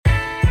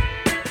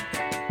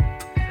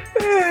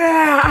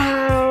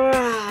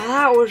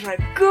was a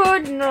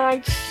good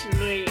night's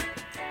sleep.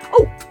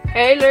 Oh,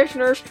 hey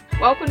listeners,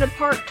 welcome to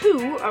part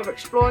 2 of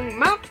exploring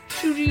Mount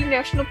Susie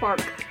National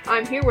Park.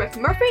 I'm here with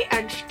Murphy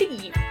and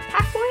Steve,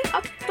 halfway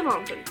up the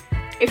mountain.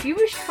 If you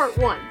missed part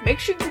 1, make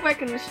sure you go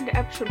back and listen to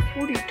episode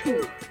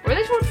 42, where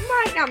this one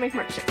might not make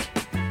much sense.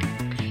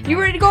 You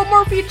ready to go,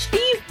 Murphy and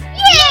Steve?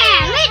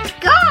 Yeah, let's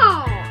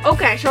go!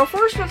 Okay, so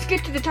first let's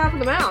get to the top of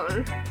the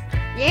mountain.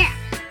 Yeah.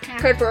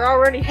 Because we're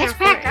already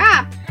halfway. Let's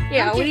pack up.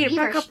 Yeah, Don't we need to just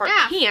pack eat up our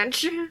stuff.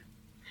 tents.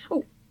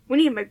 Oh, we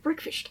need to make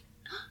breakfast.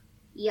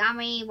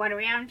 Yummy. What are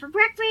we having for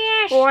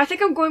breakfast? Oh, I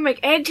think I'm going to make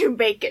eggs and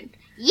bacon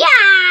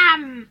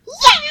Yum!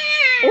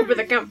 Yum! over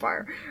the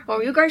campfire.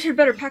 Oh, you guys had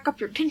better pack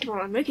up your tent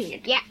while I'm making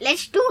it. Yeah,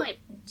 let's do it.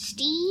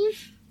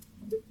 Steve?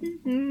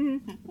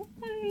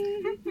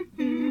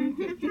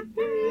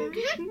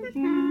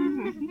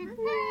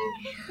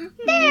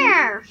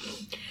 There!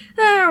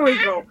 There we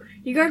go.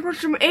 You guys want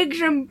some eggs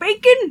and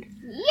bacon?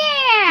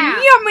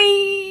 Yeah!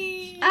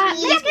 Yummy!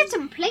 Let's get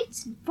some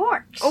plates and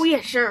forks. Oh, yeah,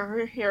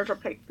 sure. Here's a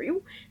plate for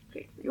you.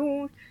 Plate for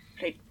you.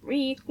 Plate for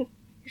me.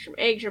 Here's some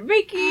eggs and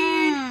bacon.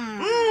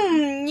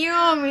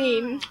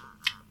 Yummy.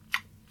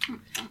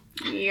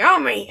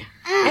 Yummy.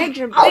 Eggs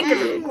and bacon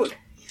are good.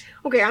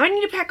 Okay, I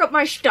need to pack up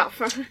my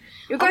stuff.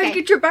 You guys Okay.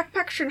 get your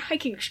backpacks and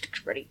hiking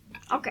sticks ready.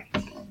 Okay.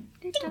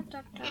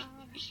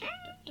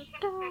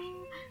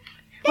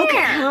 Okay,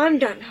 I'm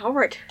done. All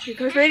right. You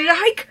guys ready to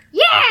hike?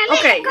 Yeah,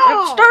 let's Okay, go!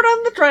 let's start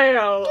on the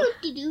trail.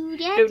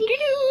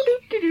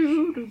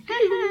 Do-do-do-da-do-do.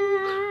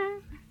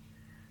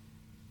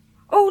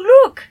 Oh,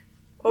 look!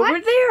 Over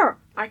What? there.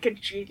 I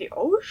can see the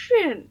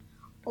ocean.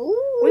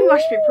 Ooh. We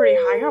must be pretty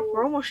high up.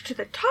 We're almost to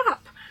the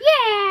top.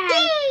 Yeah!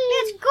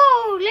 Let's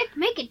go! Let's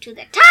make it to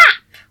the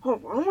top! Oh,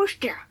 we're almost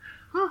there.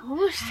 Oh.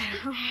 Almost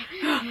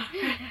there.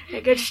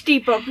 It gets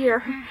steep up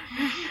here.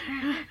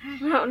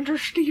 Mountains are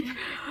steep.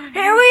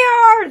 Here we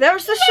are!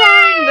 There's the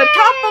sign! The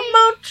top of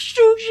Mount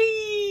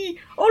Susie!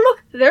 Oh,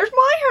 look! There's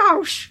my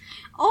house!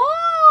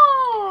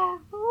 Oh!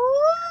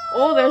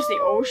 Oh, there's the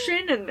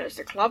ocean, and there's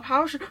the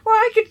clubhouse. Oh,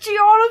 I can see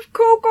all of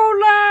Cocoa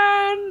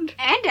Land!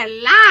 And a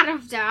lot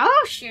of the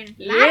ocean.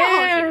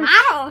 Yes.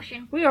 Lot of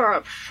ocean. We are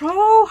up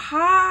so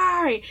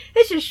high.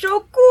 This is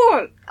so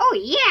cool. Oh,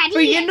 yeah, it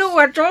But is. you know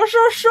what's also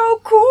so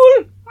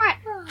cool? What?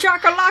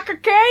 Chakalaka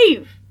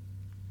Cave.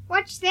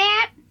 What's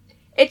that?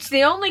 It's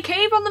the only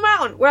cave on the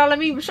mountain. Well, I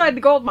mean, beside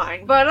the gold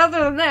mine. But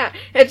other than that,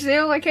 it's the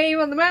only cave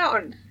on the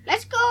mountain.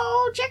 Let's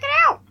go check it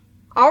out.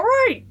 All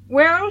right.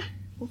 Well,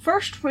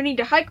 first we need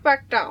to hike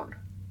back down.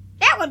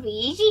 That would be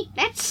easy.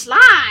 Let's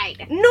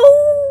slide.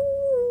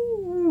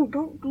 No!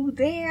 Don't do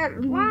that.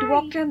 We need to Why?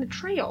 walk down the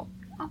trail.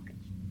 Okay.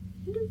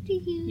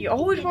 You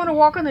always want to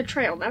walk on the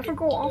trail. Never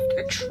go off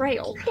the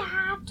trail.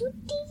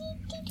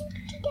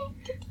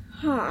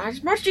 Huh,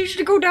 it's much easier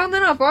to go down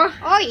than up, huh?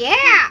 Oh,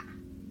 yeah.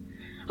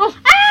 Oh.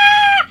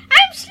 Ah!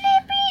 I'm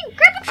slipping.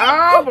 Grab a tree.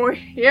 Oh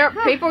boy, yep,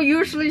 people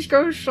usually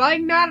go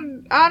sliding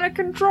out of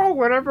control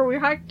whenever we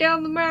hike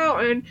down the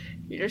mountain.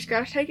 You just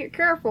gotta take it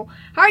careful.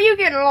 How are you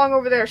getting along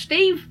over there,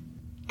 Steve?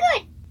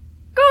 Good.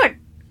 Good.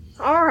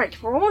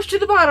 Alright, we're almost to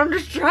the bottom.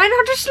 Just try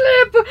not to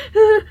slip.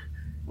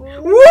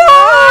 Whoa!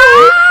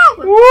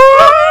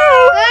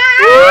 Whoa!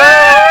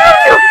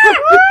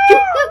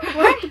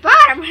 We're at the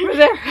bottom. We're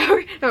there.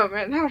 Oh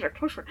man, that was a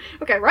close one.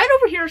 Okay, right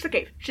over here is the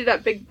cave. See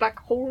that big black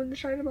hole in the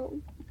side of the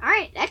mountain? All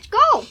right, let's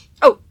go.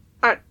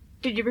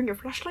 Did you bring your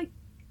flashlight?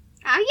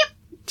 Yep.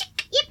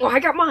 Yep. Well, I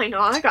got mine.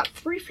 Oh, I got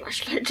 3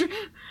 flashlights.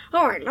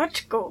 Alright,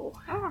 let's go.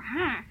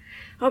 Uh-huh.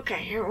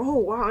 Okay, here. Oh,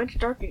 wow, it's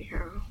dark in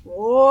here.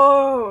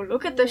 Whoa,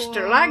 look at the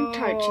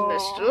stalactites and the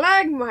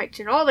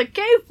stalagmites and all the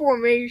cave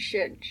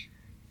formations.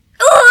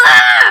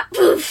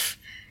 Oof.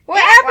 What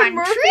That happened,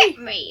 one Murphy? tripped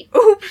me.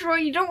 Oops, well,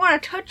 you don't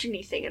want to touch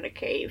anything in a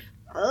cave.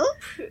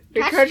 Oops.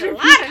 Because Touched a if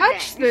lot you of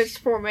touch things. these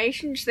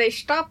formations, they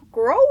stop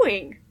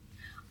growing.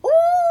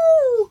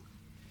 Ooh.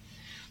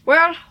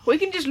 Well, we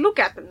can just look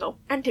at them, though,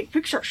 and take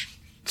pictures.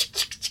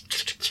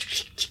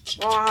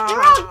 They're all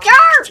Wow.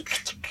 dark.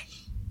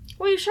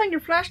 Well, you shine your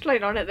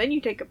flashlight on it, then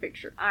you take a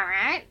picture. All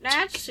right,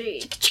 let's see.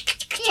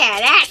 Yeah,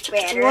 that's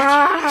better.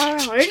 Wow,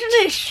 isn't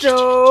it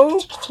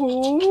so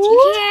cool?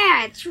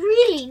 Yeah, it's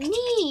really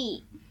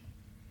neat.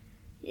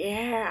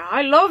 Yeah,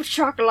 I love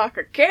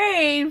Chakalaka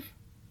Cave.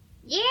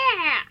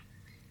 Yeah.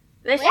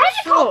 This What is is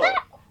it called so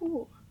that?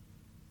 cool.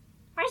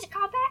 Why is it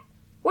called that?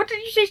 What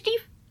did you say,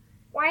 Steve?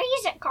 Why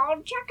is it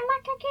called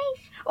Chakalaka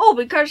Cave? Oh,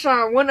 because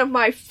one of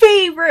my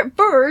favorite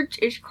birds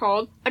is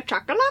called a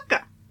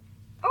chakalaka.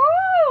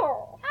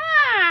 Oh.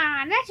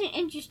 Ah, that's an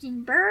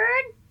interesting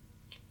bird.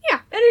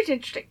 Yeah, it is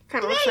interesting.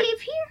 Kind Do of they looks like. live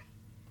here?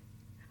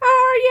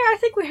 Yeah, I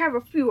think we have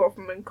a few of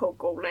them in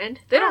Cocoa Land.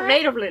 They don't Alright.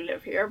 natively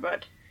live here,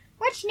 but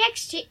What's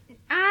next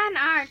on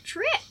our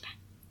trip?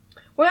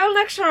 well,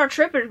 next on our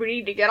trip is we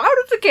need to get out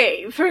of the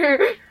cave.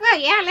 Well,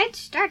 yeah, let's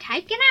start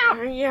hiking out.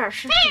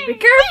 Yes, be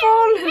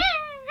careful.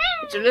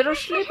 It's a little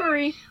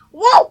slippery.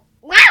 Whoa!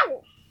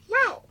 Wow!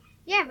 Wow!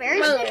 Yeah, very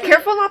Well, slippery.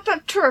 careful not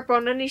to trip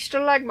on any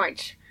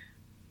stalagmites.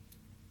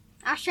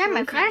 I'll shine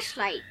my Okay.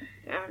 flashlight.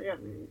 Yeah,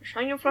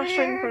 shine your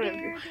flashlight in front of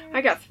you.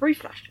 I got 3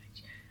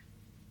 flashlights.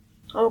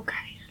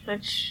 Okay,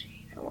 let's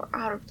see. We're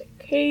out of the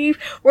cave.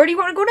 Where do you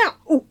want to go now?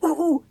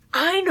 Ooh,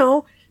 I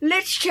know.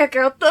 Let's check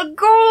out the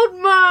gold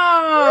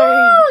mine.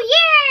 Ooh,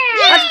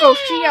 yeah! Let's go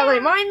see how they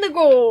mine the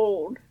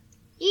gold.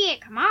 Yeah,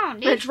 come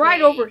on. It's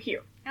right over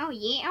here. Oh,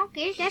 yeah,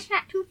 okay, that's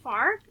not too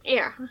far.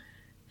 Yeah.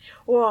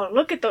 Whoa,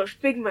 look at those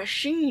big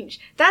machines.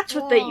 That's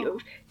what they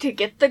use to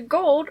get the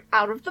gold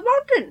out of the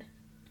mountain.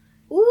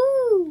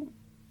 Ooh.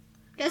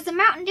 Does the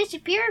mountain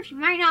disappear if you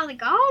mine all the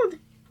gold?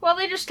 Well,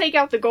 they just take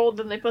out the gold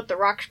and they put the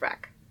rocks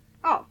back.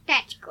 Oh,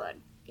 that's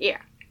good.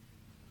 Yeah.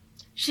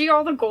 See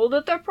all the gold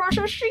that they're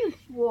processing?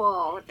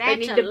 Whoa, that's They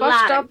need to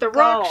bust out the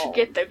rocks to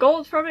get the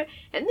gold from it,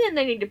 and then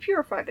they need to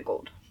purify the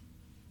gold.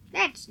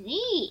 That's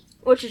neat.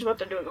 Which is what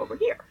they're doing over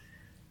here.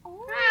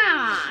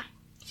 Ah.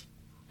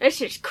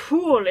 This is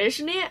cool,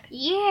 isn't it?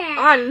 Yeah.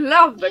 I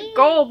love the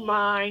gold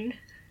mine.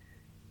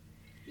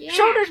 Yeah.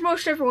 So does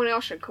most everyone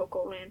else in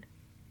Cocoa Land.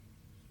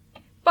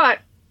 But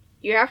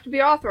you have to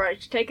be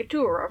authorized to take a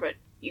tour of it.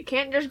 You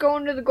can't just go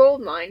into the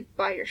gold mine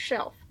by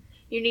yourself.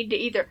 You need to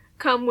either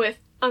come with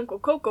Uncle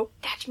Coco,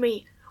 that's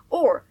me,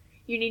 or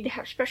you need to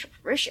have special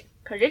permission,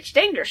 because it's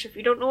dangerous if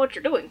you don't know what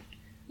you're doing.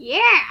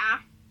 Yeah.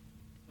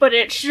 But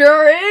it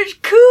sure is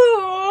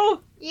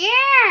cool!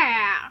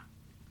 Yeah.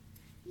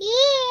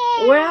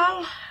 Yeah.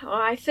 Well,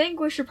 I think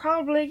we should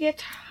probably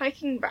get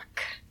hiking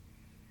back.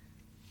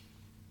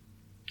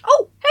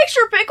 Oh, hey,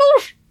 Sir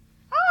Pickles!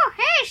 Oh,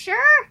 hey,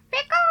 sir.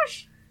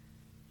 Pickles.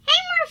 Hey,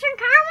 Murph and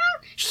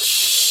Carmel.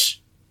 Shh!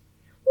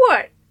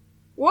 What?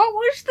 What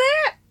was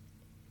that?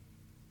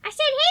 I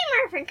said,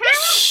 hey, Murph and Carmel.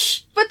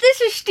 Shh! But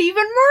this is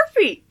Stephen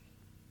Murphy.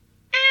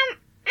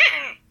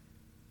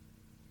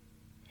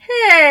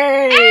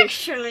 Hey!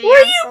 Actually,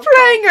 Were you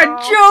playing a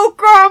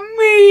joke on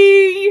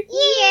me?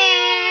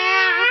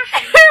 Yeah.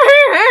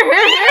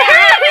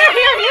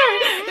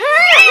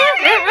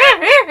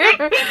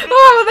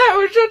 Oh, that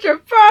was such a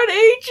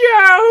funny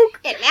joke.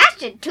 It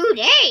lasted 2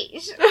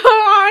 days.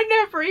 Oh, I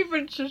never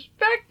even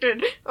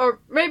suspected. Or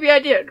maybe I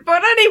did.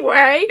 But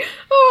anyway,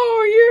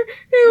 you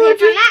were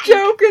just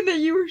joking that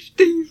you were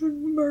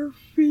Stephen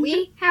Murphy.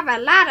 We have a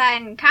lot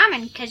in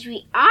common because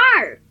we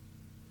are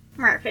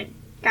Murph and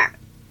Carmel.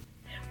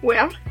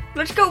 Well,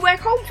 let's go back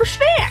home for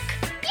snack.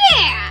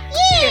 Yeah.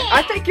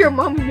 I think your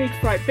mom made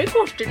fried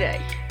pickles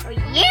today. Oh,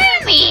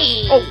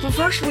 yummy. Oh, but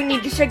first we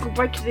need to say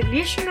goodbye to the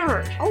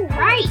listeners. Oh,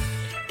 right.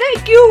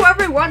 Thank you,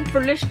 everyone, for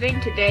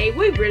listening today.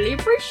 We really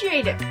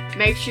appreciate it.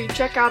 Make sure you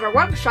check out our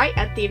website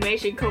at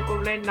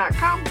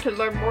theamazingcocoland.com to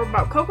learn more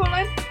about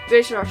Cocoland,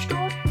 visit our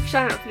store,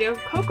 sign up for the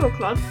Cocoa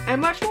Club,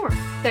 and much more.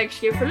 Thanks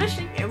again for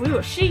listening, and we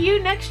will see you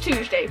next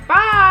Tuesday.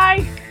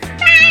 Bye!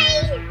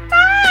 Bye. Bye.